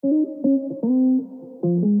Welcome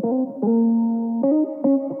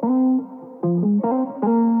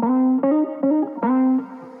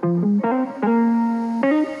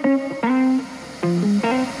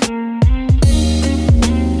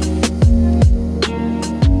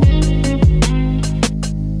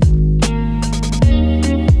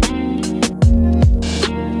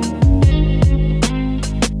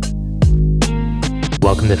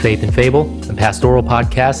to Faith and Fable, a pastoral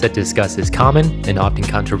podcast that discusses common and often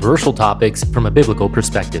controversial topics from a biblical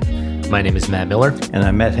perspective. My name is Matt Miller. And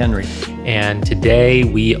I'm Matt Henry. And today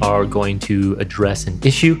we are going to address an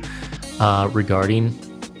issue regarding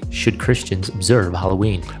should Christians observe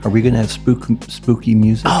Halloween? Are we going to have spooky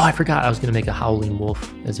music? Oh, I forgot. I was going to make a howling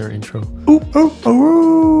wolf as our intro. Ooh, ooh,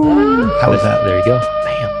 ooh. How was that? There you go.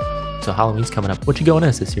 Bam. So Halloween's coming up. What you going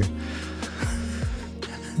as this year?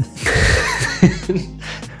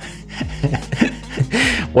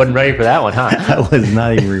 Wasn't ready for that one, huh? I was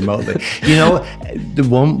not even remotely. You know, the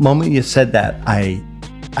one moment you said that, I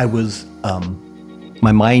was,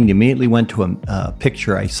 my mind immediately went to a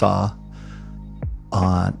picture I saw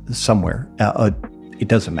on somewhere. It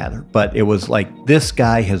doesn't matter, but it was like this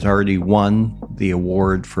guy has already won the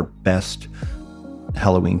award for best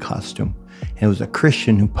Halloween costume. And it was a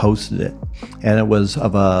Christian who posted it, and it was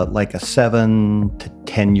of a 7 to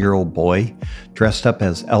 10-year-old boy dressed up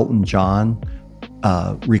as Elton John,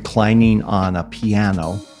 reclining on a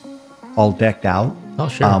piano, all decked out. Oh,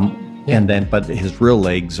 sure. Yeah. And then, but his real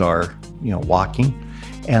legs are, walking.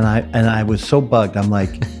 And I was so bugged. I'm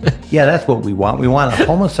like, yeah, that's what we want. We want a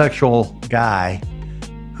homosexual guy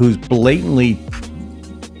who's blatantly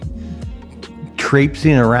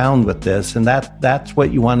traipsing around with this, and that's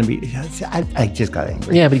what you want to be. I just got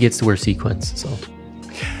angry. Yeah, but he gets to wear sequins, so.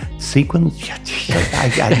 Sequins?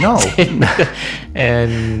 I know.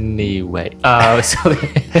 Anyway, so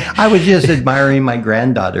I was just admiring my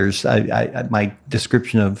granddaughters. My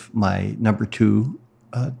description of my number 2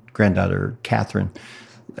 granddaughter, Catherine,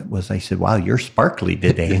 I said, wow, you're sparkly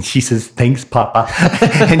today. And she says, thanks, Papa.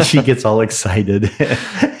 And she gets all excited.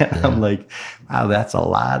 And I'm like, wow, that's a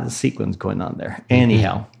lot of sequins going on there.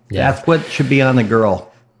 Anyhow, That's what should be on a girl.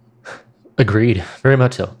 Agreed, very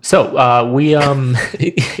much so. So we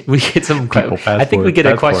get some. I think we get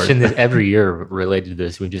a question every year related to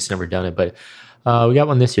this. We've just never done it, but we got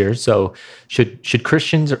one this year. So should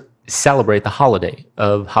Christians celebrate the holiday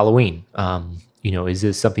of Halloween? Is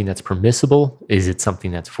this something that's permissible? Is it something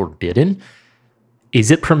that's forbidden? Is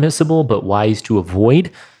it permissible but wise to avoid?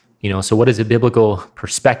 So what is a biblical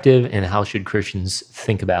perspective, and how should Christians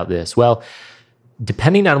think about this? Well,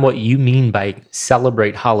 depending on what you mean by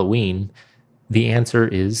celebrate Halloween, the answer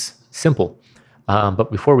is simple. But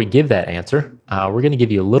before we give that answer, we're going to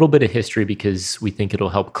give you a little bit of history because we think it'll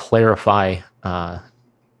help clarify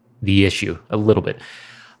the issue a little bit.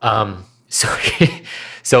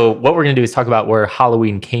 So what we're going to do is talk about where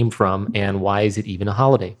Halloween came from and why is it even a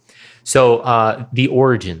holiday. So the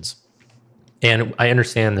origins. And I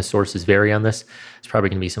understand the sources vary on this. It's probably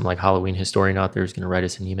going to be some Halloween historian out there who's going to write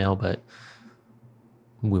us an email, but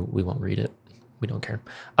we won't read it. We don't care.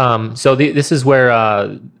 So this is where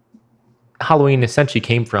Halloween essentially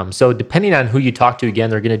came from. So depending on who you talk to,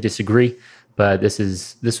 again, they're going to disagree, but this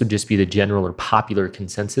would just be the general or popular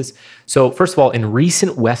consensus. So first of all, in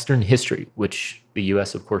recent Western history, which the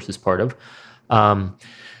U.S. of course is part of,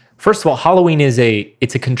 first of all, Halloween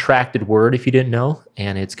it's a contracted word if you didn't know,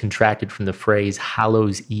 and it's contracted from the phrase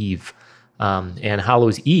Hallows Eve. And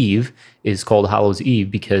Hallows Eve is called Hallows Eve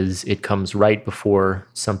because it comes right before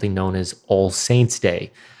something known as All Saints'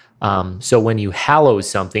 Day. So when you hallow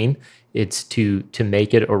something, it's to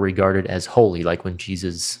make it or regard it as holy. Like when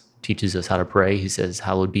Jesus teaches us how to pray, he says,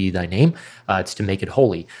 hallowed be thy name. It's to make it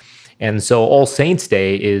holy. And so All Saints'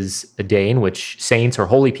 Day is a day in which saints or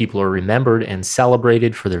holy people are remembered and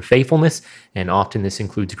celebrated for their faithfulness. And often this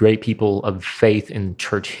includes great people of faith in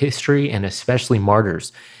church history and especially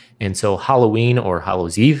martyrs. And so Halloween, or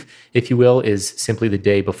Hallows Eve, if you will, is simply the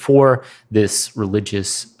day before this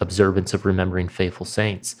religious observance of remembering faithful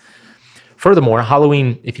saints. Furthermore,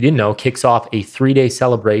 Halloween, if you didn't know, kicks off a 3-day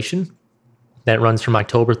celebration that runs from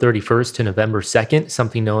October 31st to November 2nd,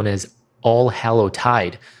 something known as All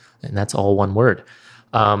Hallowtide, and that's all one word.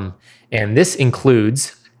 And this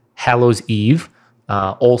includes Hallows Eve,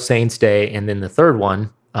 All Saints' Day, and then the third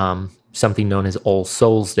one, something known as All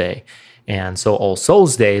Souls' Day. And so All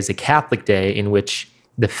Souls' Day is a Catholic day in which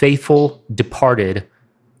the faithful departed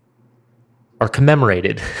are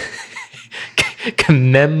commemorated.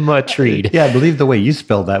 Commemorated. Yeah, I believe the way you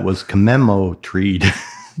spelled that was commemorated.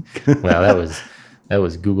 Well, that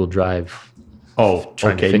was Google Drive. Oh,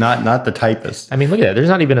 okay, not the typist. I mean, look at that. There's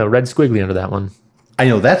not even a red squiggly under that one. I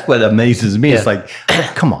know that's what amazes me. It's like,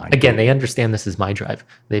 come on. Again, they understand this is my drive.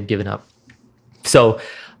 They've given up. So,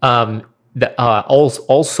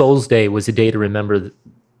 All Souls Day was a day to remember,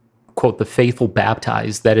 quote, the faithful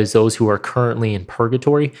baptized, that is, those who are currently in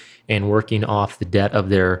purgatory and working off the debt of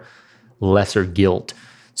their lesser guilt.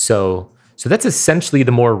 So that's essentially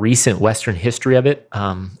the more recent Western history of it.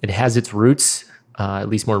 It has its roots, at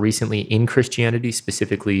least more recently, in Christianity,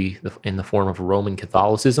 specifically in the form of Roman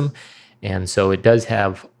Catholicism. And so it does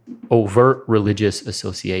have overt religious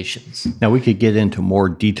associations. Now, we could get into more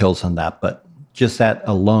details on that, but just that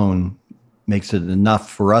alone makes it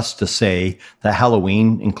enough for us to say that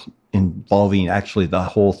Halloween, involving actually the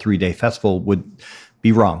whole 3-day festival, would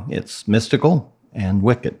be wrong. It's mystical and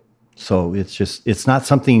wicked. So it's not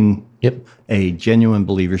something a genuine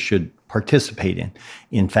believer should participate in.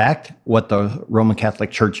 In fact, what the Roman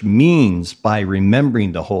Catholic Church means by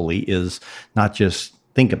remembering the holy is not just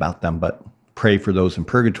think about them, but pray for those in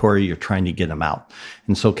purgatory. You're trying to get them out.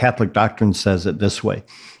 And so Catholic doctrine says it this way: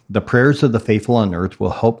 the prayers of the faithful on earth will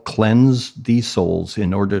help cleanse these souls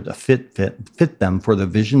in order to fit them for the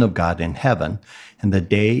vision of God in heaven. And the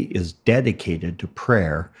day is dedicated to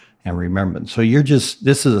prayer and remembrance. So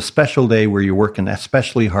this is a special day where you're working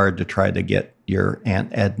especially hard to try to get your Aunt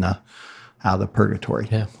Edna out of purgatory.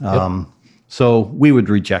 Yeah. So we would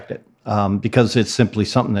reject it because it's simply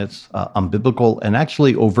something that's unbiblical and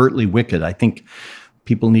actually overtly wicked. I think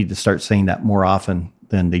people need to start saying that more often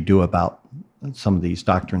than they do about some of these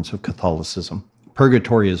doctrines of Catholicism.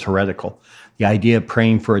 Purgatory is heretical. The idea of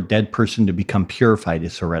praying for a dead person to become purified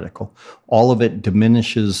is heretical. All of it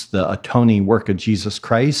diminishes the atoning work of Jesus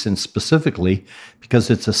Christ, and specifically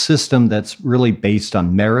because it's a system that's really based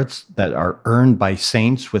on merits that are earned by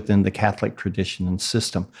saints within the Catholic tradition and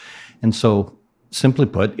system. And so, simply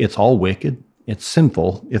put, it's all wicked. It's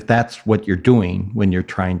sinful if that's what you're doing when you're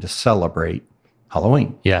trying to celebrate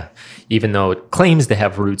Halloween. Yeah, even though it claims to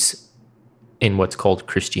have roots in what's called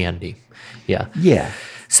Christianity. Yeah.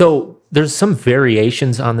 So there's some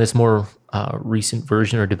variations on this more recent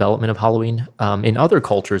version or development of Halloween. In other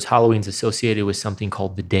cultures, Halloween's associated with something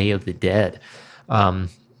called the Day of the Dead.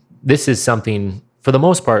 This is something, for the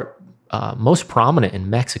most part, most prominent in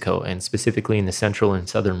Mexico, and specifically in the central and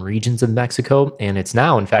southern regions of Mexico. And it's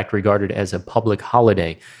now, in fact, regarded as a public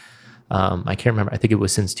holiday. I can't remember. I think it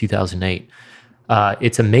was since 2008.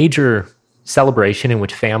 It's a major celebration in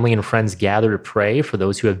which family and friends gather to pray for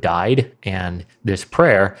those who have died, and this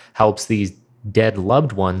prayer helps these dead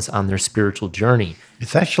loved ones on their spiritual journey.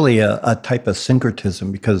 It's actually a type of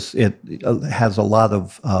syncretism because it has a lot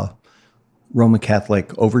of Roman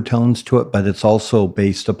Catholic overtones to it, but it's also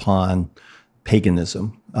based upon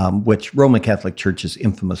paganism, which Roman Catholic Church is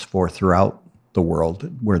infamous for throughout the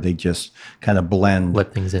world, where they just kind of blend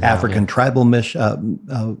African tribal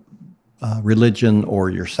religion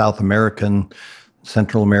or your South American,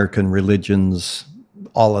 Central American religions,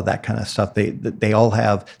 all of that kind of stuff. They all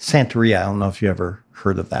have Santeria. I don't know if you ever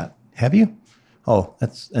heard of that. Have you? Oh,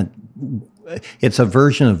 it's a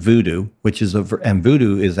version of voodoo, and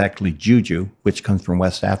voodoo is actually juju, which comes from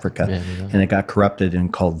West Africa, and it got corrupted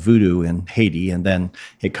and called voodoo in Haiti, and then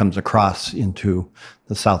it comes across into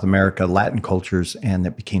the South America Latin cultures, and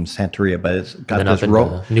it became Santeria. But it's got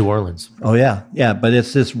this New Orleans. Oh yeah, but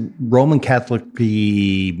it's this Roman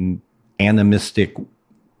Catholic-y animistic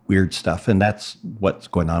weird stuff, and that's what's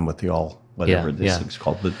going on with this thing's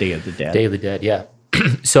called, the Day of the Dead. Day of the Dead, yeah.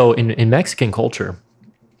 So in Mexican culture,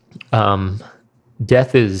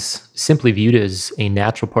 death is simply viewed as a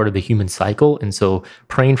natural part of the human cycle. And so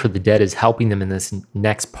praying for the dead is helping them in this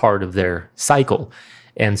next part of their cycle.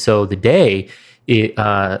 And so the day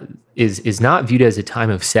is not viewed as a time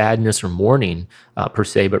of sadness or mourning per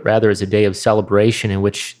se, but rather as a day of celebration in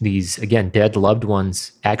which these, again, dead loved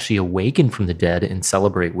ones actually awaken from the dead and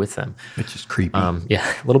celebrate with them. Which is creepy.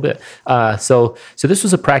 Yeah, a little bit. So this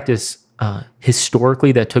was a practice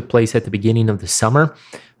historically that took place at the beginning of the summer.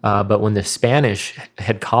 But when the Spanish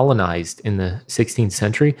had colonized in the 16th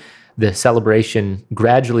century, the celebration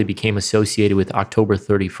gradually became associated with October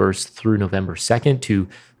 31st through November 2nd to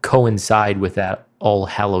coincide with that All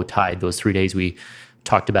Hallowtide, those 3 days we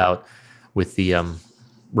talked about with the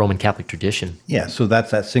Roman Catholic tradition. Yeah, so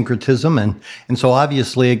that's that syncretism. And so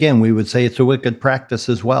obviously, again, we would say it's a wicked practice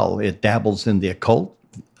as well. It dabbles in the occult,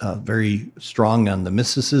 very strong on the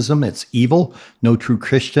mysticism. It's evil. No true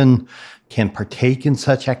Christian can partake in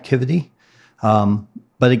such activity.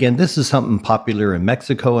 But again, this is something popular in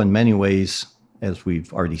Mexico in many ways, as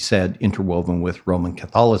we've already said, interwoven with Roman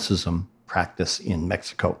Catholicism practice in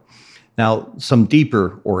Mexico. Now, some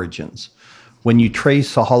deeper origins. When you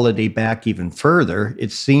trace the holiday back even further,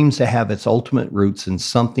 it seems to have its ultimate roots in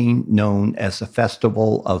something known as the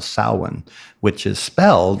Festival of Samhain, which is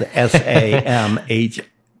spelled Samhain,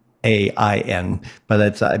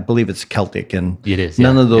 but I believe it's Celtic, and It is,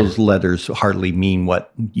 none yeah, of those letters hardly mean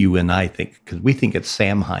what you and I think, because we think it's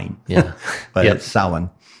Samhain, Yeah. but Yep. it's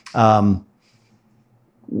Samhain.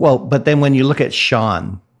 Well, but then when you look at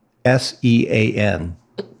Sean, Sean,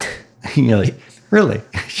 you're like, really,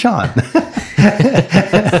 Sean?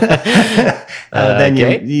 Then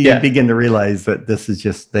Okay. you Yeah. begin to realize that this is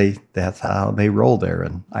just that's how they roll there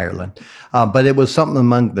in Ireland. But it was something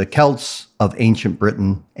among the Celts of ancient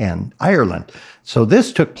Britain and Ireland. So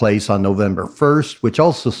this took place on November 1st, which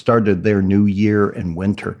also started their new year and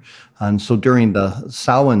winter. And so during the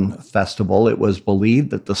Samhain festival, it was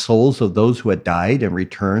believed that the souls of those who had died and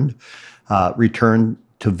returned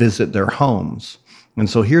to visit their homes. And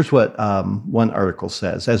so here's what one article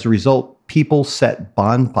says. As a result, people set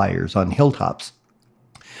bonfires on hilltops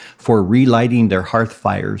for relighting their hearth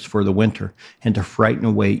fires for the winter and to frighten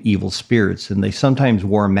away evil spirits. And they sometimes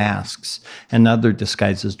wore masks and other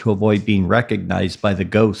disguises to avoid being recognized by the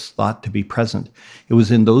ghosts thought to be present. It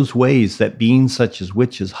was in those ways that beings such as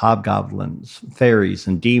witches, hobgoblins, fairies,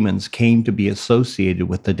 and demons came to be associated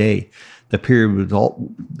with the day. The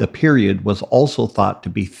period was also thought to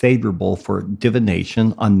be favorable for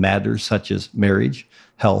divination on matters such as marriage,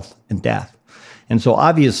 health, and death. And so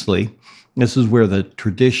obviously, this is where the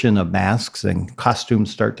tradition of masks and costumes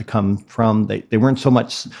start to come from. They weren't so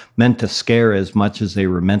much meant to scare as much as they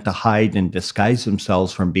were meant to hide and disguise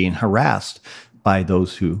themselves from being harassed by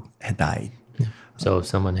those who had died. So if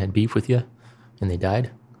someone had beef with you and they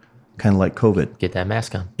died, Kind of like COVID. get that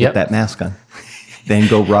mask on. Get that mask on. Then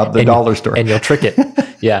go rob the And- dollar store. and you'll trick it.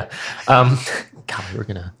 Yeah. God, we're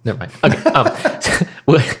gonna never mind. Okay.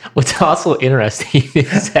 What's also interesting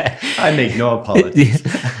is that I make no apologies.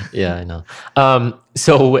 yeah, I know.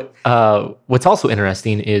 So what's also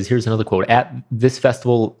interesting is here's another quote at this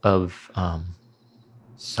festival of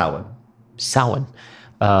Samhain. Samhain.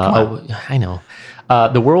 I know.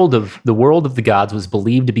 The world of the gods was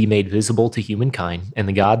believed to be made visible to humankind, and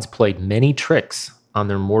the gods played many tricks on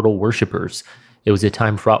their mortal worshippers. It was a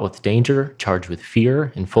time fraught with danger, charged with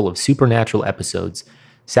fear, and full of supernatural episodes.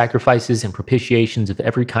 Sacrifices and propitiations of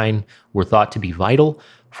every kind were thought to be vital,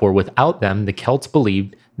 for without them, the Celts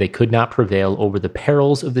believed they could not prevail over the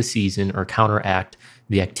perils of the season or counteract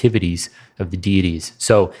the activities of the deities.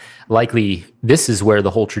 So, likely, this is where the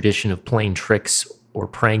whole tradition of playing tricks or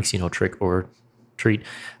pranks, trick or treat,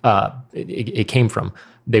 it came from.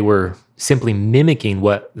 They were simply mimicking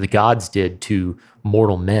what the gods did to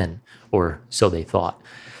mortal men, or so they thought.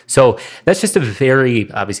 So that's just a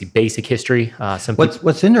very obviously basic history.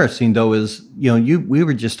 What's interesting though is we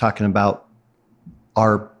were just talking about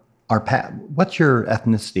our what's your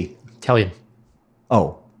ethnicity? Italian.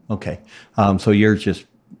 Oh, okay. So you're just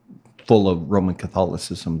full of Roman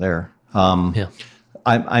Catholicism there. Yeah.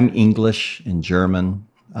 I'm English and German.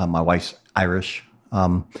 My wife's Irish,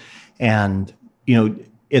 and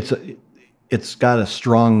it's got a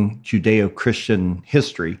strong Judeo-Christian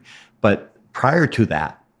history. But prior to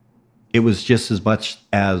that, it was just as much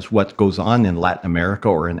as what goes on in Latin America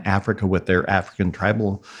or in Africa with their African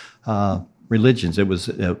tribal religions. It was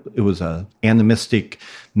a animistic,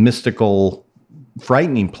 mystical,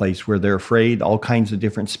 frightening place where they're afraid all kinds of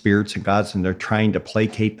different spirits and gods, and they're trying to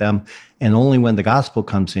placate them. And only when the gospel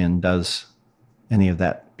comes in does any of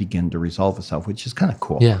that begin to resolve itself, which is kind of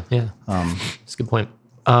cool. Yeah. That's a good point.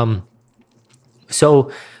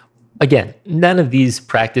 So again, none of these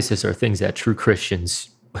practices are things that true Christians,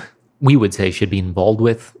 we would say, should be involved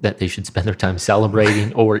with, that they should spend their time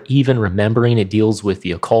celebrating or even remembering. It deals with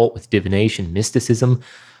the occult, with divination, mysticism.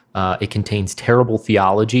 It contains terrible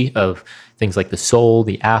theology of things like the soul,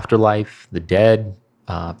 the afterlife, the dead,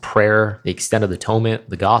 prayer, the extent of the atonement,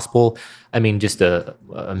 the gospel. I mean, just a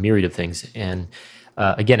myriad of things. And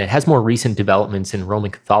again, it has more recent developments in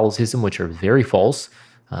Roman Catholicism, which are very false,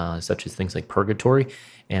 such as things like purgatory.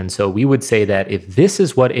 And so we would say that if this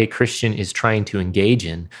is what a Christian is trying to engage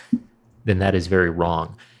in, then that is very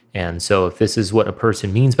wrong. And so if this is what a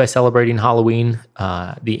person means by celebrating Halloween,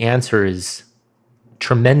 the answer is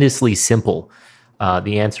tremendously simple.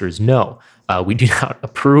 The answer is no. We do not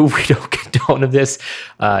approve. We don't condone of this.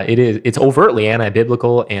 It's overtly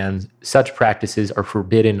anti-biblical, and such practices are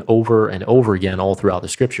forbidden over and over again all throughout the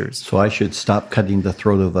scriptures. So I should stop cutting the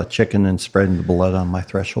throat of a chicken and spreading the blood on my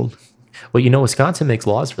threshold? Well, Wisconsin makes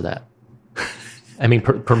laws for that. I mean,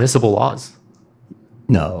 permissible laws.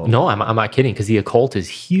 No. No, I'm not kidding, because the occult is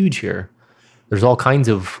huge here. There's all kinds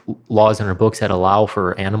of laws in our books that allow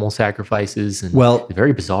for animal sacrifices, and Well, it's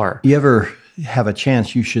very bizarre. You ever have a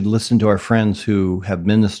chance, you should listen to our friends who have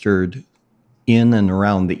ministered in and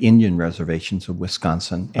around the Indian reservations of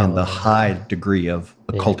Wisconsin and the high degree of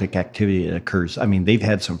occultic activity that occurs. I mean, they've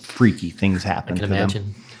had some freaky things happen to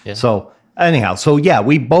Imagine. them. Yeah. So anyhow,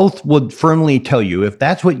 we both would firmly tell you, if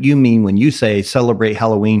that's what you mean when you say celebrate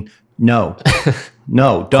Halloween, no,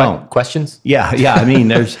 no, don't. Questions? Yeah. I mean,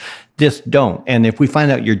 there's just don't. And if we find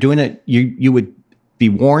out you're doing it, you would be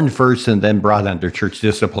warned first and then brought under church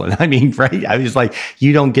discipline. I mean, right? I was like,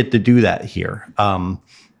 you don't get to do that here.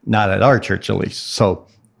 Not at our church, at least. So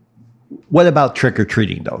what about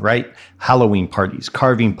trick-or-treating, though, right? Halloween parties,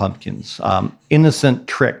 carving pumpkins, innocent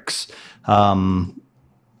tricks,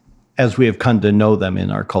 as we have come to know them in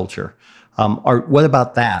our culture. What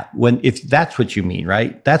about that? If that's what you mean,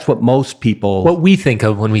 right? That's what most people... What we think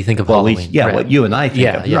of when we think of Halloween. At least, right? What you and I think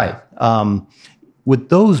of, right? Would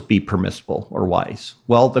those be permissible or wise?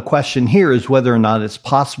 Well, the question here is whether or not it's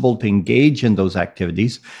possible to engage in those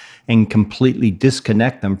activities and completely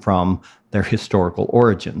disconnect them from their historical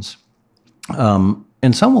origins.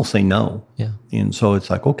 And some will say no. Yeah. And so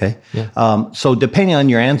it's like, okay. Yeah. So depending on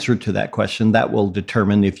your answer to that question, that will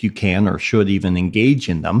determine if you can or should even engage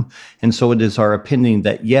in them. And so it is our opinion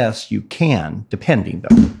that yes, you can, depending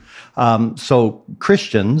though. So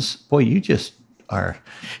Christians, boy, you just are...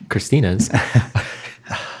 Christina's.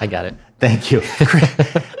 I got it. Thank you.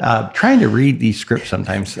 Trying to read these scripts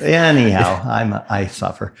sometimes. Anyhow, I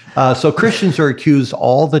suffer. So Christians are accused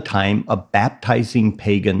all the time of baptizing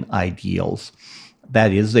pagan ideals.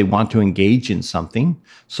 That is, they want to engage in something,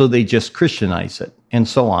 so they just Christianize it, and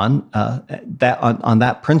so on. On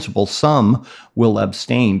that principle, some will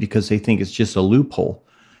abstain because they think it's just a loophole.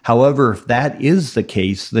 However, if that is the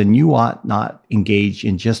case, then you ought not engage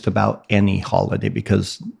in just about any holiday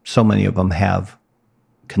because so many of them have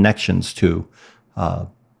connections to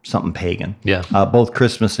something pagan. Yeah. Both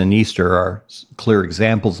Christmas and Easter are clear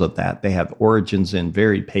examples of that. They have origins in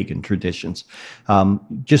very pagan traditions.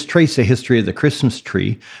 Just trace the history of the Christmas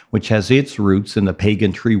tree, which has its roots in the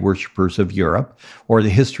pagan tree worshippers of Europe, or the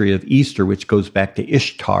history of Easter, which goes back to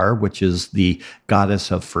Ishtar, which is the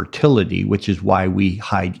goddess of fertility, which is why we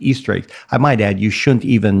hide Easter eggs. I might add, you shouldn't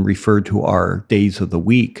even refer to our days of the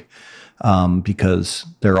week because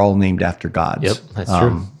they're all named after gods. Yep, that's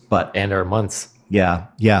true. And our months. Yeah.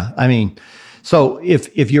 I mean, so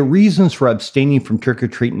if your reasons for abstaining from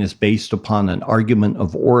trick-or-treating is based upon an argument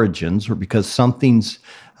of origins or because something's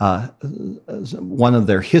one of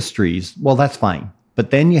their histories, well, that's fine.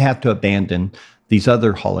 But then you have to abandon these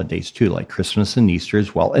other holidays too, like Christmas and Easter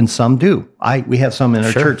as well. And some do. We have some in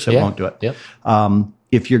our church that won't do it. Yep.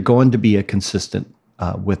 If you're going to be a consistent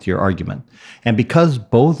with your argument. And because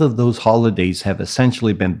both of those holidays have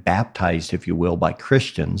essentially been baptized, if you will, by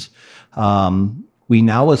Christians, we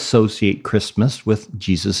now associate Christmas with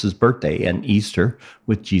Jesus's birthday and Easter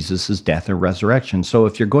with Jesus's death and resurrection. So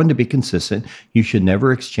if you're going to be consistent, you should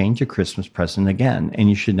never exchange a Christmas present again, and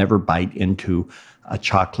you should never bite into a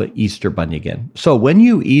chocolate Easter bunny again. So when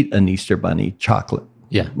you eat an Easter bunny chocolate,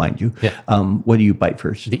 mind you, what do you bite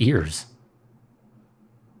first? The ears.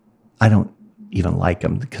 I don't even like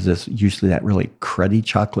them because it's usually that really cruddy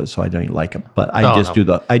chocolate, so I don't even like them. But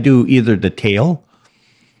I do either the tail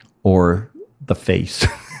or the face.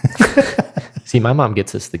 See, my mom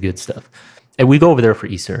gets us the good stuff. And we go over there for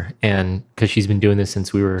Easter, and because she's been doing this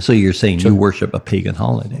since we were... So you're saying you worship a pagan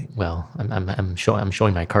holiday? Well, I'm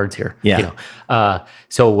showing my cards here. Yeah.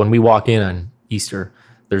 So when we walk in on Easter,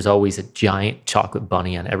 there's always a giant chocolate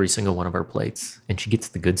bunny on every single one of our plates, and she gets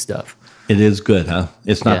the good stuff. It is good, huh?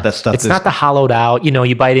 It's not that stuff. It's not the hollowed out.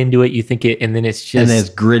 You bite into it, you think it, and then it's just... And then it's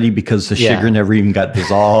gritty because the sugar never even got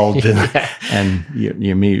dissolved, and you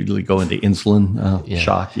immediately go into insulin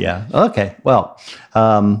shock. Yeah. Okay. Well,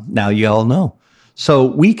 now you all know. So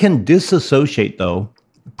we can disassociate, though,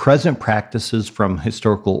 present practices from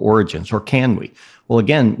historical origins, or can we? Well,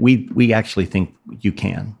 again, we actually think you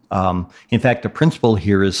can. In fact, the principle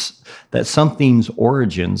here is that something's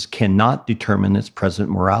origins cannot determine its present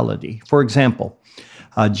morality. For example,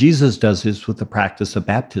 Jesus does this with the practice of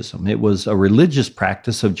baptism. It was a religious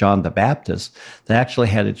practice of John the Baptist that actually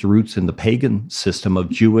had its roots in the pagan system of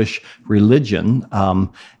Jewish religion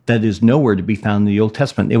that is nowhere to be found in the Old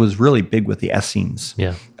Testament. It was really big with the Essenes.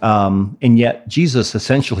 Yeah. And yet Jesus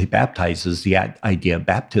essentially baptizes the idea of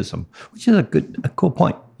baptism, which is a cool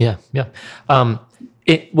point. Yeah.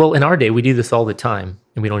 Well, in our day, we do this all the time,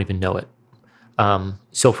 and we don't even know it.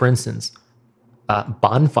 So, for instance,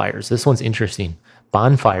 bonfires. This one's interesting.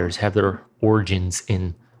 Bonfires have their origins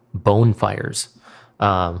in bone fires.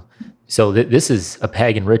 So this is a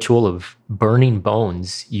pagan ritual of burning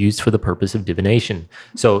bones used for the purpose of divination.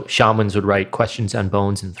 So shamans would write questions on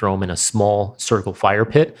bones and throw them in a small circle fire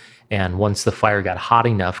pit. And once the fire got hot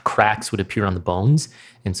enough, cracks would appear on the bones.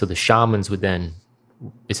 And so the shamans would then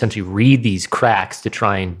essentially read these cracks to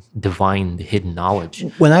try and divine the hidden knowledge.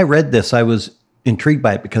 When I read this, I was intrigued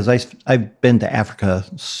by it because I've been to Africa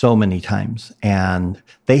so many times, and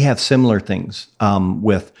they have similar things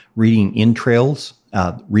with reading entrails,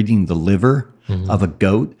 reading the liver of a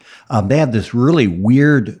goat. They have this really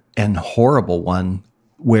weird and horrible one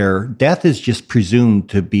where death is just presumed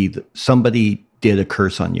to be somebody did a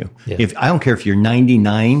curse on you. Yeah. If I don't care if you're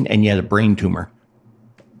 99 and you had a brain tumor.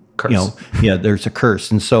 Curse. There's a curse.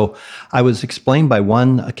 And so I was explained by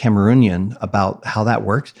one Cameroonian about how that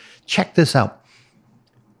works. Check this out.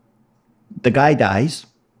 The guy dies.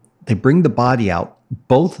 They bring the body out.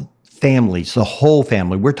 Both families, the whole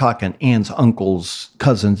family, we're talking aunts, uncles,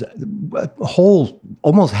 cousins,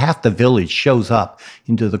 almost half the village shows up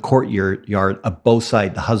into the courtyard of both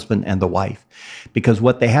sides, the husband and the wife, because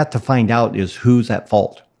what they have to find out is who's at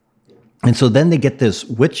fault. And so then they get this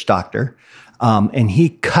witch doctor, and he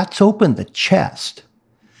cuts open the chest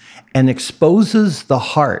and exposes the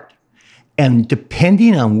heart. And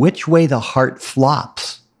depending on which way the heart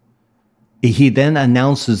flops, he then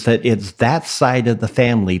announces that it's that side of the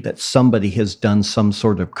family that somebody has done some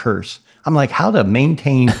sort of curse. I'm like, how to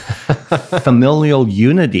maintain familial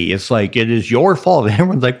unity? It's like, it is your fault. And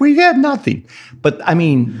everyone's like, we had nothing. But I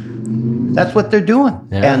mean, that's what they're doing.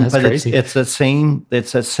 Yeah, that's crazy. It's the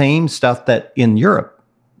same stuff that in Europe,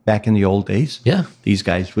 back in the old days, these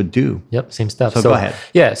guys would do. Yep, same stuff. So go ahead.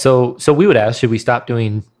 Yeah, so we would ask, should we stop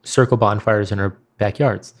doing circle bonfires in our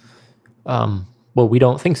backyards? Well, we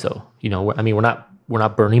don't think so. We're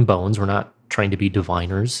not burning bones. We're not trying to be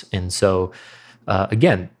diviners. And so,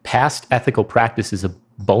 again, past ethical practices of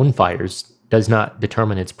bonfires does not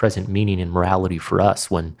determine its present meaning and morality for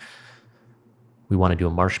us when we want to do a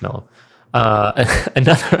marshmallow.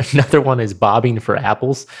 Another one is bobbing for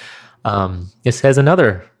apples. This has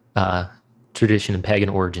another tradition in pagan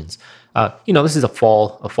origins. This is a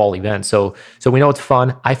fall event, so we know it's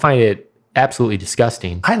fun. I find it absolutely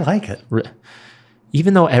disgusting. I like it.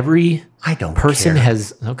 Even though every person care.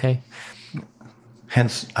 has okay.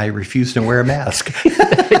 Hence, I refuse to wear a mask.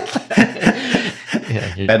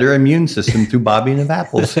 Yeah, Better immune system through bobbing of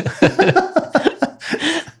apples.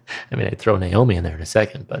 I'd throw Naomi in there in a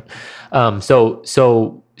second, but so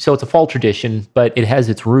it's a fall tradition, but it has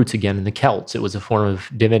its roots again in the Celts. It was a form of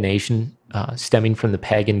divination stemming from the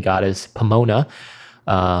pagan goddess Pomona,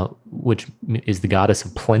 which is the goddess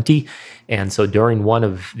of plenty. And so during one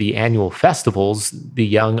of the annual festivals, the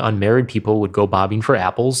young unmarried people would go bobbing for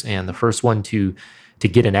apples, and the first one to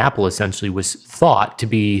get an apple essentially was thought to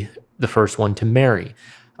be the first one to marry.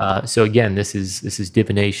 So again, this is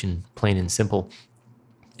divination, plain and simple.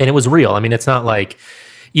 And it was real. It's not like,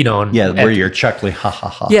 where you're chuckling, ha ha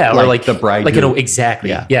ha. Yeah, or like the bride.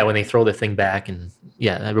 Exactly. Yeah, when they throw the thing back, and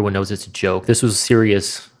everyone knows it's a joke. This was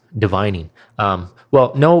serious divining.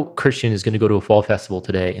 Well, no Christian is going to go to a fall festival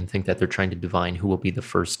today and think that they're trying to divine who will be the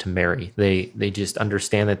first to marry. They just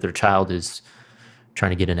understand that their child is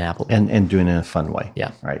trying to get an apple. And doing it in a fun way.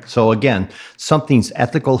 Yeah. Right. So again, something's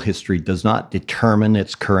ethical history does not determine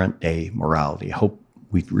its current day morality. I hope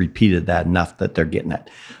we've repeated that enough that they're getting it.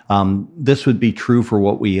 This would be true for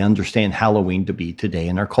what we understand Halloween to be today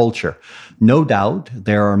in our culture. No doubt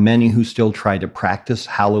there are many who still try to practice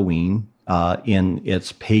Halloween in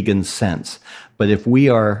its pagan sense. But if we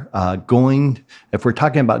are if we're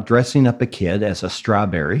talking about dressing up a kid as a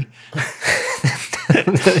strawberry,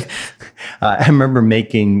 I remember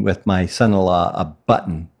making with my son-in-law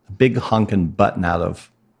a big honking button out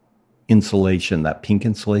of insulation, that pink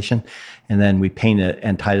insulation. And then we painted it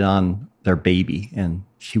and tied it on their baby. And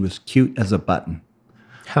she was cute as a button.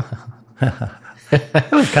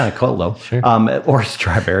 It was kind of cool, though. Sure. Or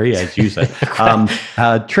strawberry, as you said.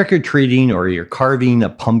 Trick-or-treating, or you're carving a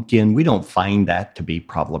pumpkin, we don't find that to be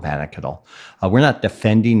problematic at all. We're not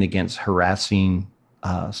defending against harassing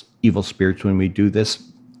evil spirits when we do this.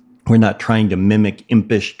 We're not trying to mimic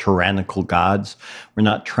impish, tyrannical gods. We're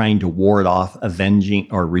not trying to ward off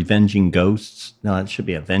revenging ghosts. No, it should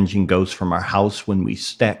be avenging ghosts from our house when we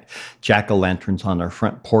stack jack-o'-lanterns on our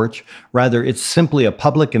front porch. Rather, it's simply a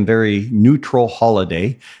public and very neutral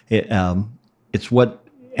holiday. It's what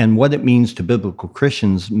it means to biblical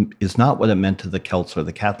Christians is not what it meant to the Celts or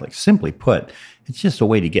the Catholics. Simply put, it's just a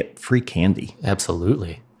way to get free candy.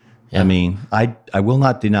 Absolutely. Yeah. I will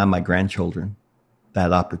not deny my grandchildren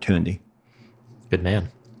that opportunity. Good man.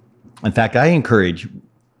 In fact, I encourage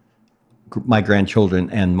my grandchildren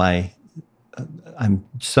and I'm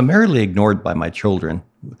summarily ignored by my children.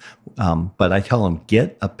 But I tell them,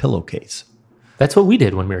 get a pillowcase. That's what we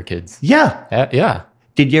did when we were kids. Yeah. Yeah.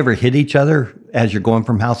 Did you ever hit each other as you're going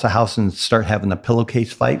from house to house and start having a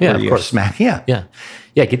pillowcase fight? Yeah, where of you course. smack? Yeah. Yeah.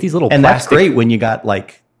 Yeah. Get these little And that's plastic. great when you got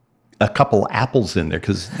like a couple apples in there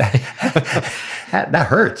because that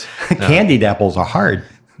hurts. Candied apples are hard.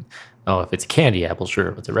 Oh, if it's a candy apple, sure.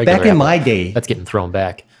 If it's a regular Back in apple, my day, that's getting thrown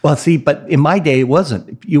back. well, see, but in my day, it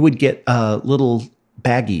wasn't. You would get little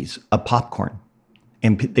baggies of popcorn,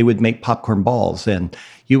 and they would make popcorn balls, and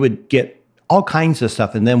you would get all kinds of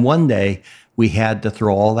stuff. And then one day, we had to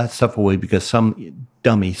throw all that stuff away because some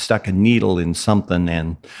dummy stuck a needle in something,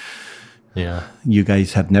 and Yeah. you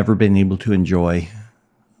guys have never been able to enjoy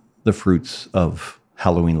the fruits of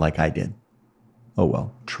Halloween like I did. Oh,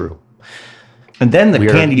 well. True. And then the We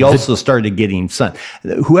are- candy also started getting sun.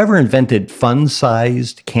 Whoever invented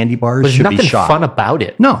fun-sized candy bars There's should be nothing shot. fun about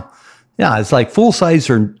it. No. Yeah, it's like full size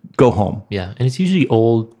or go home. Yeah. And it's usually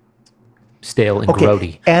old, stale, and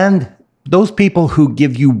grody. And those people who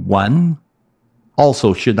give you one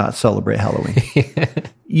also should not celebrate Halloween.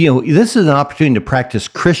 This is an opportunity to practice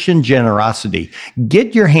Christian generosity.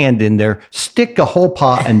 Get your hand in there, stick a whole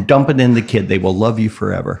paw, and dump it in the kid. They will love you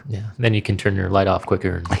forever. Yeah. Then you can turn your light off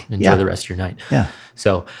quicker and enjoy Yeah. the rest of your night. Yeah.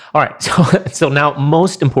 So, all right. So now,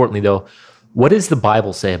 most importantly, though, what does the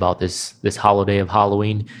Bible say about this holiday of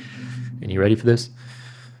Halloween? And you ready for this?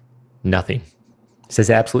 Nothing. It says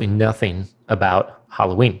absolutely nothing about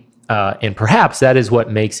Halloween, and perhaps that is what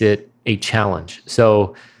makes it a challenge.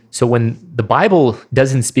 So when the Bible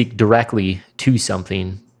doesn't speak directly to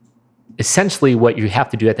something, essentially what you have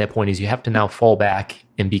to do at that point is you have to now fall back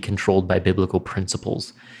and be controlled by biblical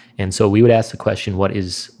principles. And so we would ask the question, what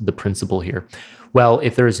is the principle here? Well,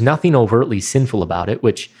 if there is nothing overtly sinful about it,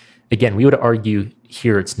 which again, we would argue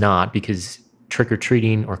here it's not, because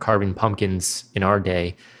trick-or-treating or carving pumpkins in our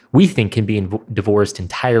day, we think can be divorced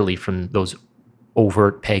entirely from those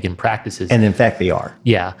overt pagan practices. And in fact, they are.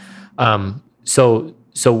 Yeah. So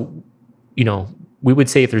we would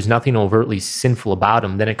say if there's nothing overtly sinful about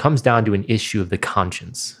them, then it comes down to an issue of the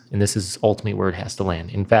conscience. And this is ultimately where it has to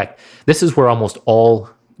land. In fact, this is where almost all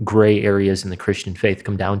gray areas in the Christian faith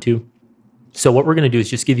come down to. So what we're going to do is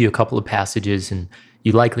just give you a couple of passages, and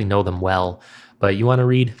you likely know them well, but you want to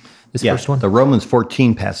read this first one? The Romans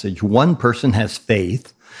 14 passage. One person has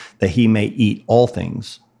faith that he may eat all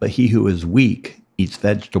things, but he who is weak eats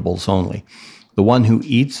vegetables only. The one who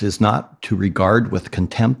eats is not to regard with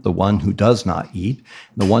contempt the one who does not eat.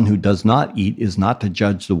 The one who does not eat is not to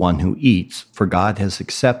judge the one who eats, for God has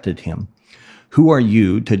accepted him. Who are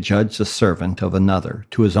you to judge the servant of another?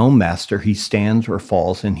 To his own master he stands or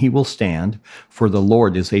falls, and he will stand, for the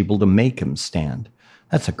Lord is able to make him stand.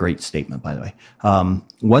 That's a great statement, by the way.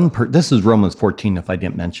 This is Romans 14, if I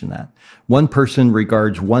didn't mention that. One person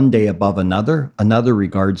regards one day above another, another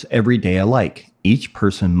regards every day alike. Each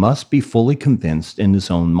person must be fully convinced in his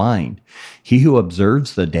own mind. He who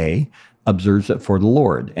observes the day observes it for the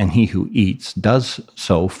Lord, and he who eats does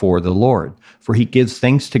so for the Lord. For he gives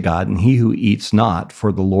thanks to God, and he who eats not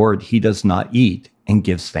for the Lord, he does not eat and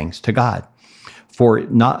gives thanks to God. For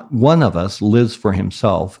not one of us lives for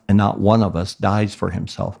himself, and not one of us dies for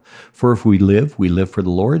himself. For if we live for the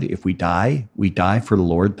Lord. If we die for the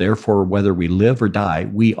Lord. Therefore, whether we live or die,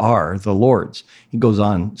 we are the Lord's. He goes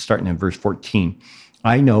on, starting in verse 14.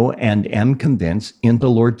 I know and am convinced in the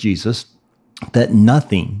Lord Jesus that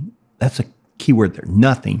nothing, that's a key word there,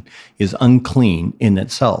 nothing is unclean in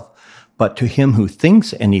itself. But to him who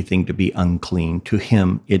thinks anything to be unclean, to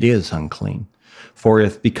him it is unclean. For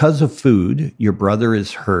if because of food your brother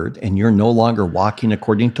is hurt and you're no longer walking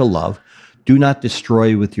according to love, do not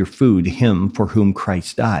destroy with your food him for whom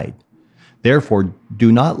Christ died. Therefore,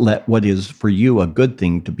 do not let what is for you a good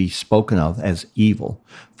thing to be spoken of as evil.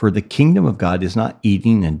 For the kingdom of God is not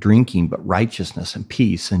eating and drinking, but righteousness and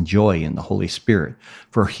peace and joy in the Holy Spirit.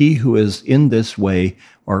 For he who in this way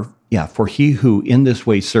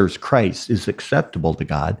serves Christ is acceptable to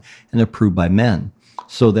God and approved by men.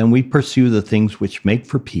 So then we pursue the things which make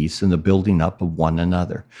for peace and the building up of one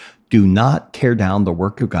another. Do not tear down the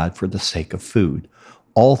work of God for the sake of food.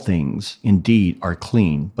 All things indeed are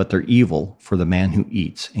clean, but they're evil for the man who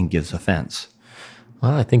eats and gives offense.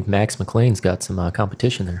 Well, I think Max McLean's got some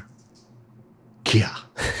competition there. Yeah.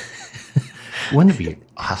 Wouldn't it be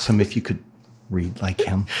awesome if you could read like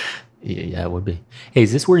him? Yeah, it would be. Hey,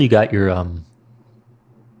 is this where you got your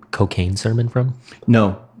cocaine sermon from?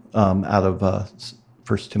 No, out of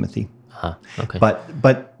 1 Timothy. Okay.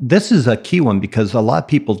 But this is a key one because a lot of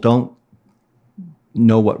people don't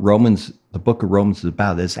know what Romans the book of Romans is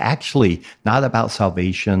about. It's actually not about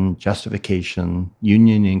salvation, justification,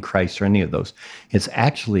 union in Christ, or any of those. It's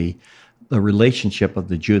actually the relationship of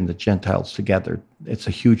the Jew and the Gentiles together. It's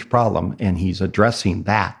a huge problem, and he's addressing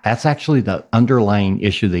that. That's actually the underlying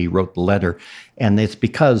issue that he wrote the letter. And it's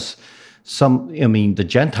because the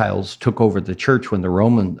Gentiles took over the church when the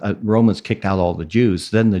Romans kicked out all the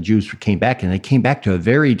Jews. Then the Jews came back, and they came back to a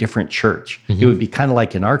very different church. Mm-hmm. It would be kind of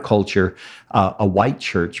like in our culture, a white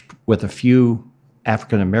church with a few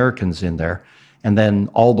African Americans in there, and then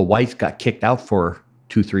all the whites got kicked out for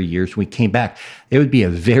 2-3 years. We came back. It would be a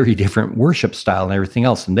very different worship style and everything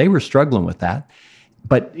else, and they were struggling with that.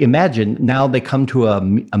 But imagine now they come to a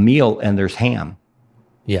meal and there's ham.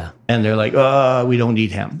 Yeah. And they're like, oh, we don't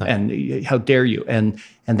eat ham. And how dare you? And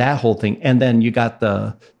that whole thing. And then you got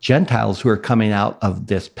the Gentiles who are coming out of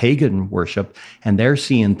this pagan worship, and they're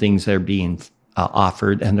seeing things that are being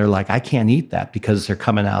offered. And they're like, I can't eat that because they're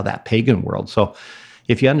coming out of that pagan world. So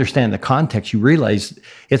if you understand the context, you realize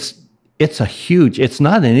it's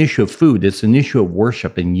not an issue of food. It's an issue of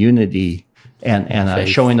worship and unity and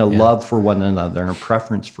showing a love for one another and a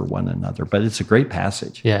preference for one another. But it's a great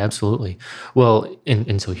passage. Yeah, absolutely. Well,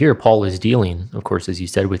 and so here Paul is dealing, of course, as you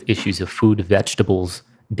said, with issues of food, vegetables,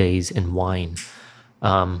 days, and wine.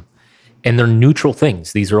 And they're neutral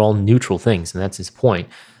things. These are all neutral things, and that's his point.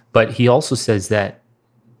 But he also says that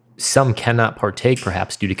some cannot partake,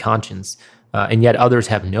 perhaps due to conscience, and yet others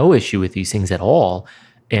have no issue with these things at all.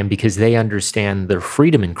 And because they understand their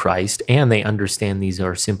freedom in Christ, and they understand these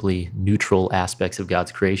are simply neutral aspects of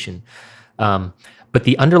God's creation. But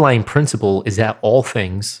the underlying principle is that all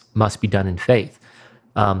things must be done in faith.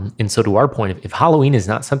 And so to our point, if Halloween is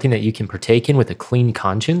not something that you can partake in with a clean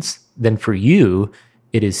conscience, then for you,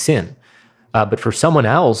 it is sin. But for someone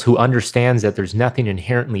else who understands that there's nothing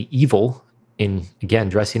inherently evil in, again,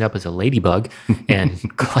 dressing up as a ladybug and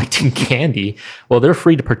collecting candy, well, they're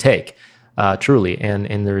free to partake. Truly,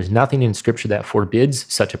 and there is nothing in Scripture that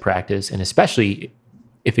forbids such a practice, and especially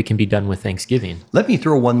if it can be done with thanksgiving. Let me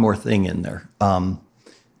throw one more thing in there,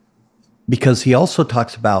 because he also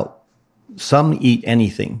talks about some eat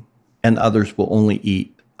anything, and others will only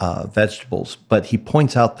eat vegetables. But he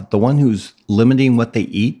points out that the one who's limiting what they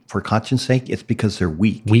eat for conscience sake, it's because they're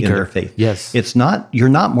weaker in their faith. Yes, you're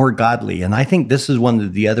not more godly, and I think this is one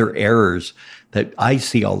of the other errors that I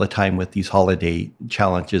see all the time with these holiday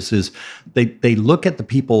challenges is they look at the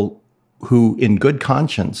people who in good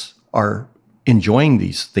conscience are enjoying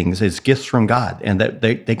these things as gifts from God, and that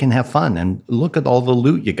they can have fun and look at all the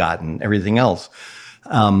loot you got and everything else.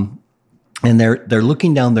 And they're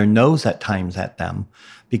looking down their nose at times at them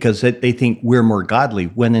because they think we're more godly,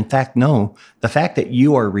 when in fact, no, the fact that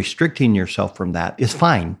you are restricting yourself from that is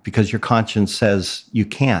fine because your conscience says you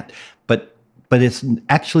can't. But it's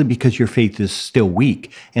actually because your faith is still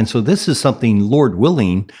weak. And so this is something, Lord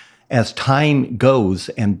willing, as time goes,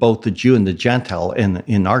 and both the Jew and the Gentile,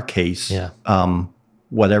 in our case,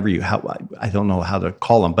 whatever I don't know how to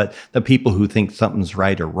call them, but the people who think something's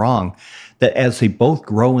right or wrong, that as they both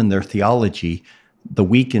grow in their theology, the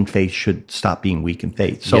weak in faith should stop being weak in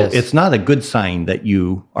faith. So It's not a good sign that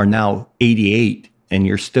you are now 88 and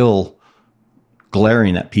you're still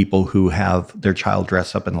glaring at people who have their child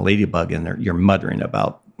dress up in a ladybug, and you're muttering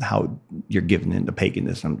about how you're giving into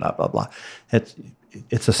paganism, blah, blah, blah.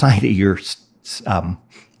 It's a sign that you're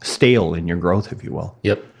stale in your growth, if you will.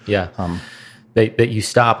 Yep. Yeah. That you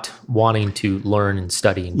stopped wanting to learn and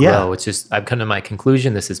study and grow. Yeah. It's just, I've come to my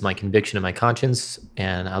conclusion. This is my conviction and my conscience,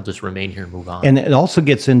 and I'll just remain here and move on. And it also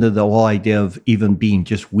gets into the whole idea of even being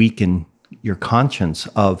just weak in your conscience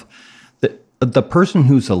of the person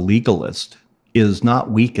who's a legalist is not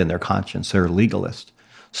weak in their conscience. They're a legalist.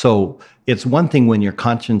 So it's one thing when your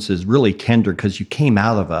conscience is really tender because you came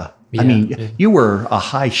out of you were a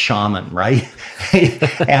high shaman, right?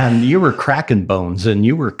 And you were cracking bones and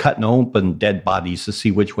you were cutting open dead bodies to see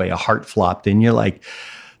which way a heart flopped. And you're like,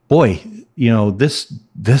 boy,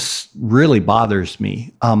 this really bothers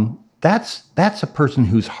me. That's a person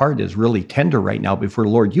whose heart is really tender right now before the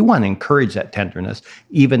Lord. You want to encourage that tenderness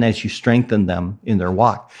even as you strengthen them in their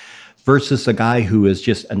walk. Versus a guy who is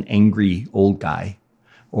just an angry old guy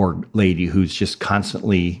or lady who's just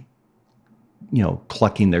constantly,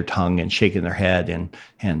 clucking their tongue and shaking their head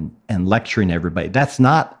and lecturing everybody. That's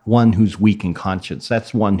not one who's weak in conscience.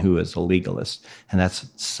 That's one who is a legalist, and that's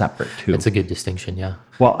separate too. It's a good distinction, yeah.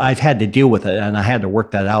 Well, I've had to deal with it, and I had to work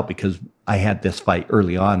that out because I had this fight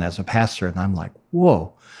early on as a pastor, and I'm like,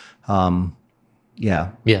 whoa, yeah.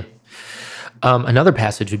 Yeah. Another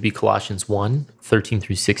passage would be Colossians 1, 13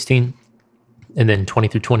 through 16. And then 20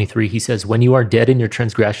 through 23, he says, when you are dead in your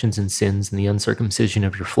transgressions and sins and the uncircumcision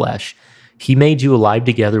of your flesh, He made you alive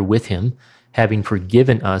together with him, having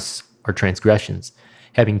forgiven us our transgressions,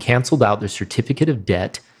 having canceled out the certificate of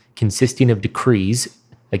debt consisting of decrees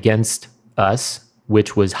against us,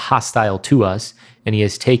 which was hostile to us, and he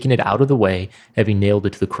has taken it out of the way, having nailed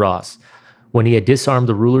it to the cross. When he had disarmed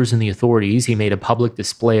the rulers and the authorities, he made a public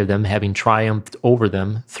display of them, having triumphed over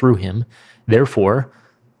them through him. Therefore,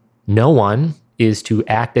 no one is to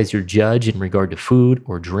act as your judge in regard to food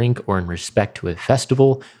or drink or in respect to a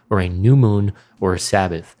festival or a new moon or a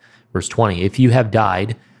Sabbath. Verse 20, if you have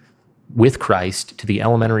died with Christ to the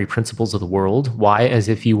elementary principles of the world, why, as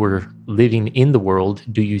if you were living in the world,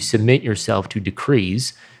 do you submit yourself to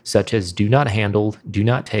decrees such as do not handle, do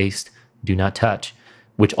not taste, do not touch,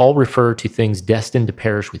 which all refer to things destined to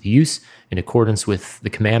perish with use in accordance with the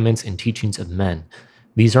commandments and teachings of men?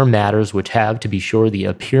 These are matters which have, to be sure, the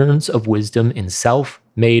appearance of wisdom in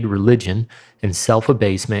self-made religion and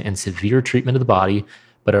self-abasement and severe treatment of the body,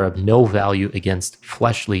 but are of no value against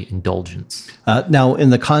fleshly indulgence. Now, in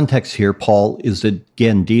the context here, Paul is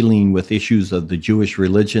again dealing with issues of the Jewish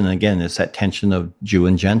religion. Again, it's that tension of Jew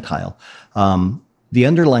and Gentile. The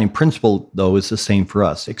underlying principle, though, is the same for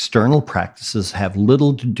us. External practices have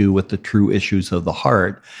little to do with the true issues of the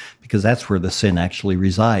heart, because that's where the sin actually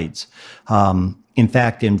resides. In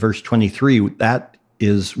fact, in verse 23, that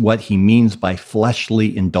is what he means by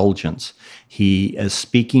fleshly indulgence. He is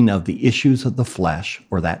speaking of the issues of the flesh,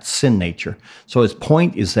 or that sin nature. So his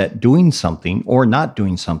point is that doing something or not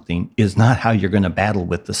doing something is not how you're going to battle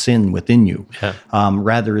with the sin within you. Yeah.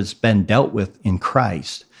 Rather, it's been dealt with in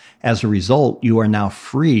Christ. As a result, you are now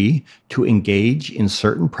free to engage in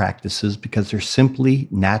certain practices because they're simply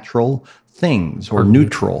natural things, or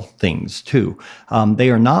neutral things too. They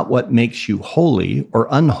are not what makes you holy or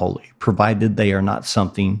unholy, provided they are not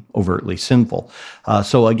something overtly sinful.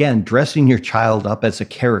 So again, dressing your child up as a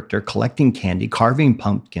character, collecting candy, carving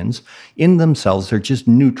pumpkins, in themselves, they're just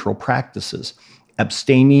neutral practices.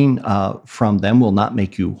 Abstaining from them will not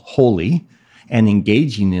make you holy, and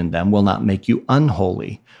engaging in them will not make you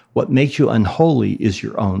unholy. What makes you unholy is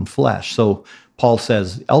your own flesh. So Paul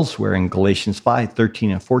says elsewhere in Galatians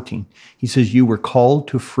 5:13 and 14, he says, you were called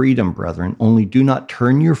to freedom, brethren, only do not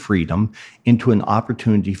turn your freedom into an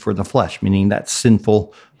opportunity for the flesh, meaning that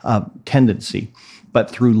sinful tendency. But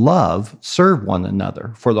through love, serve one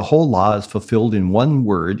another. For the whole law is fulfilled in one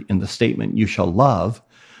word, in the statement, you shall love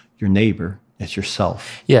your neighbor as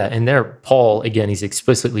yourself. Yeah, and there, Paul, again, he's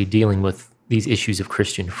explicitly dealing with these issues of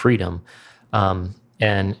Christian freedom.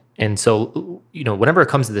 And so, whenever it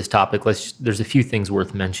comes to this topic, there's a few things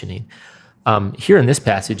worth mentioning. Here in this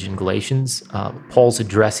passage in Galatians, Paul's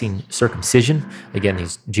addressing circumcision, again,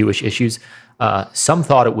 these Jewish issues. Some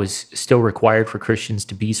thought it was still required for Christians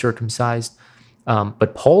to be circumcised,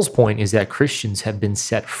 but Paul's point is that Christians have been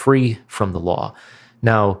set free from the law.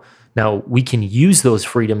 Now, we can use those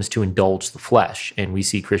freedoms to indulge the flesh, and we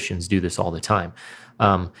see Christians do this all the time.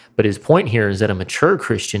 But his point here is that a mature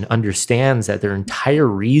Christian understands that their entire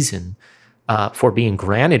reason for being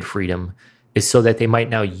granted freedom is so that they might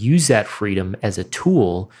now use that freedom as a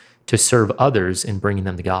tool to serve others in bringing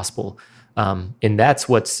them the gospel. And that's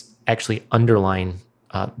what's actually underlying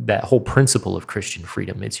that whole principle of Christian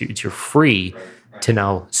freedom. It's you're free to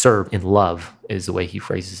now serve in love, is the way he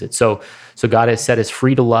phrases it. So God has set us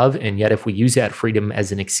free to love, and yet if we use that freedom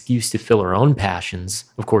as an excuse to fill our own passions,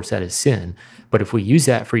 of course that is sin. But if we use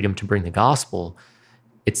that freedom to bring the gospel,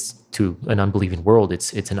 it's to an unbelieving world,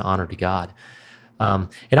 it's an honor to God. And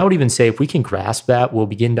I would even say if we can grasp that, we'll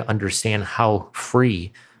begin to understand how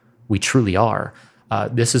free we truly are.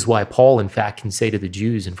 This is why Paul, in fact, can say to the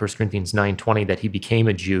Jews in 1 Corinthians 9:20 that he became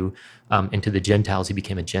a Jew, and to the Gentiles he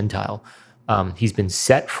became a Gentile. He's been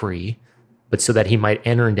set free, but so that he might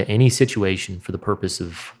enter into any situation for the purpose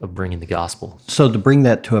of bringing the gospel. So to bring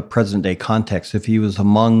that to a present-day context, if he was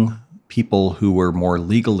among people who were more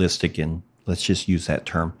legalistic in, let's just use that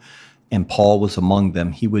term, and Paul was among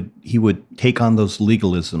them, he would take on those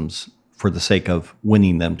legalisms for the sake of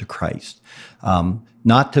winning them to Christ.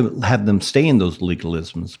 Not to have them stay in those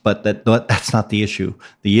legalisms, but that's not the issue.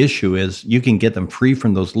 The issue is you can get them free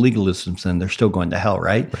from those legalisms and they're still going to hell,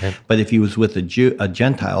 right? But if he was with a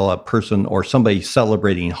Gentile, a person, or somebody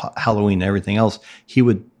celebrating Halloween and everything else, he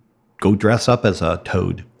would go dress up as a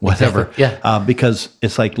toad, whatever. Exactly. Yeah. Because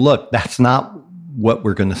it's like, look, that's not what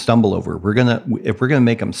we're going to stumble over. If we're going to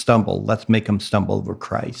make them stumble, let's make them stumble over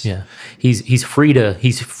Christ. Yeah, he's free,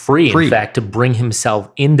 in fact, to bring himself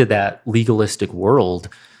into that legalistic world,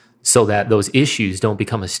 so that those issues don't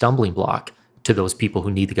become a stumbling block to those people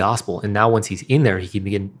who need the gospel. And now, once he's in there, he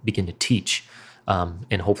can begin to teach,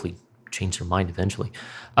 and hopefully change their mind eventually.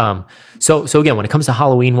 So again, when it comes to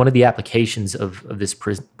Halloween, one of the applications of this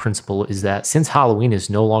principle is that since Halloween is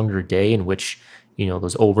no longer a day in which,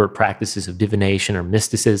 those overt practices of divination or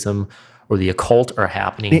mysticism or the occult are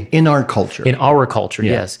happening in our culture. In our culture,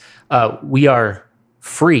 yes. We are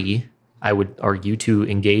free, I would argue, to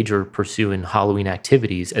engage or pursue in Halloween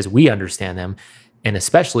activities as we understand them, and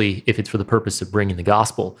especially if it's for the purpose of bringing the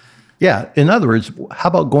gospel. Yeah. In other words, how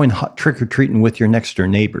about going trick-or-treating with your next door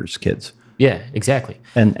neighbors, kids? Yeah, exactly.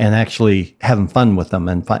 And actually having fun with them,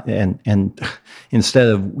 and instead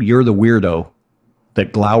of you're the weirdo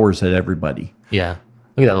that glowers at everybody. Yeah.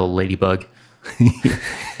 Look at that little ladybug.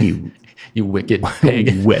 You wicked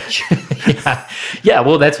pig. Witch. Yeah.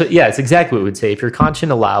 Well, it's exactly what we would say. If your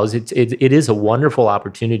conscience allows, it is a wonderful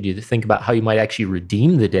opportunity to think about how you might actually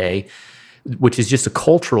redeem the day, which is just a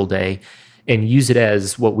cultural day, and use it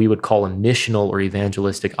as what we would call a missional or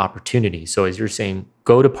evangelistic opportunity. So as you're saying,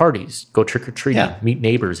 go to parties, go trick-or-treating, meet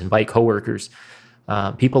neighbors, invite coworkers.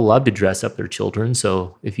 People love to dress up their children.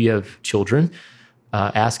 So if you have children,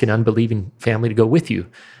 ask an unbelieving family to go with you.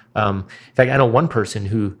 In fact, I know one person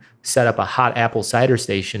who set up a hot apple cider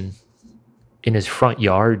station in his front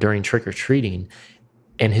yard during trick-or-treating,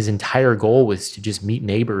 and his entire goal was to just meet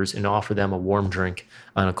neighbors and offer them a warm drink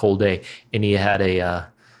on a cold day. And he had a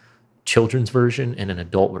children's version and an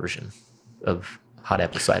adult version of hot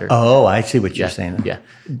apple cider. Oh, I see what you're saying. Yeah.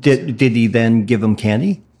 Did he then give them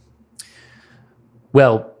candy?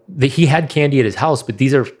 Well, he had candy at his house, but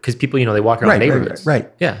these are because people, they walk around neighborhoods.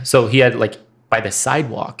 Right. Yeah. So he had by the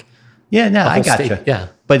sidewalk. Yeah, no, I gotcha. Yeah.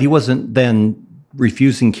 But he wasn't then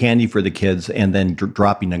refusing candy for the kids and then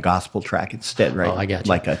dropping a gospel track instead, right? Oh, I gotcha.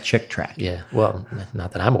 Like a chick track. Yeah. Well,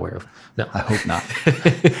 not that I'm aware of. No. I hope not.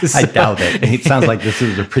 I doubt it. It sounds like this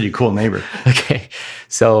is a pretty cool neighbor. Okay.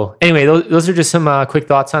 So anyway, those are just some quick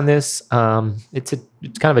thoughts on this. It's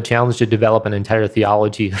kind of a challenge to develop an entire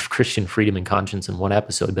theology of Christian freedom and conscience in one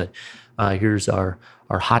episode, but here's our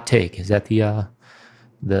hot take. Is that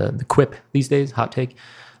the quip these days? Hot take?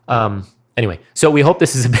 Anyway, so we hope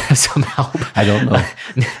this is a bit of some help. I don't know.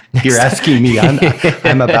 You're asking me.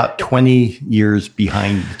 I'm about 20 years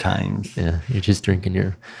behind the times. Yeah, you're just drinking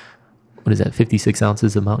your, 56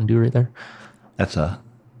 ounces of Mountain Dew right there? That's a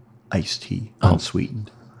iced tea, unsweetened.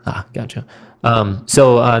 Gotcha.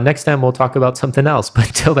 So next time we'll talk about something else. But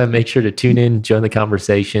until then, make sure to tune in, join the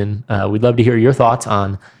conversation. We'd love to hear your thoughts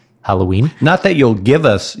on Halloween. Not that you'll give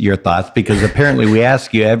us your thoughts, because apparently we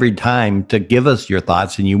ask you every time to give us your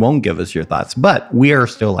thoughts and you won't give us your thoughts, but we are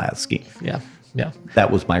still asking. Yeah.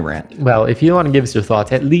 That was my rant. Well, if you want to give us your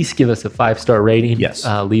thoughts, at least give us a 5-star rating. Yes.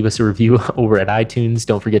 Leave us a review over at iTunes.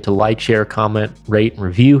 Don't forget to like, share, comment, rate, and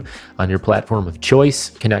review on your platform of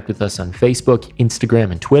choice. Connect with us on Facebook,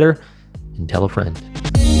 Instagram, and Twitter, and tell a friend.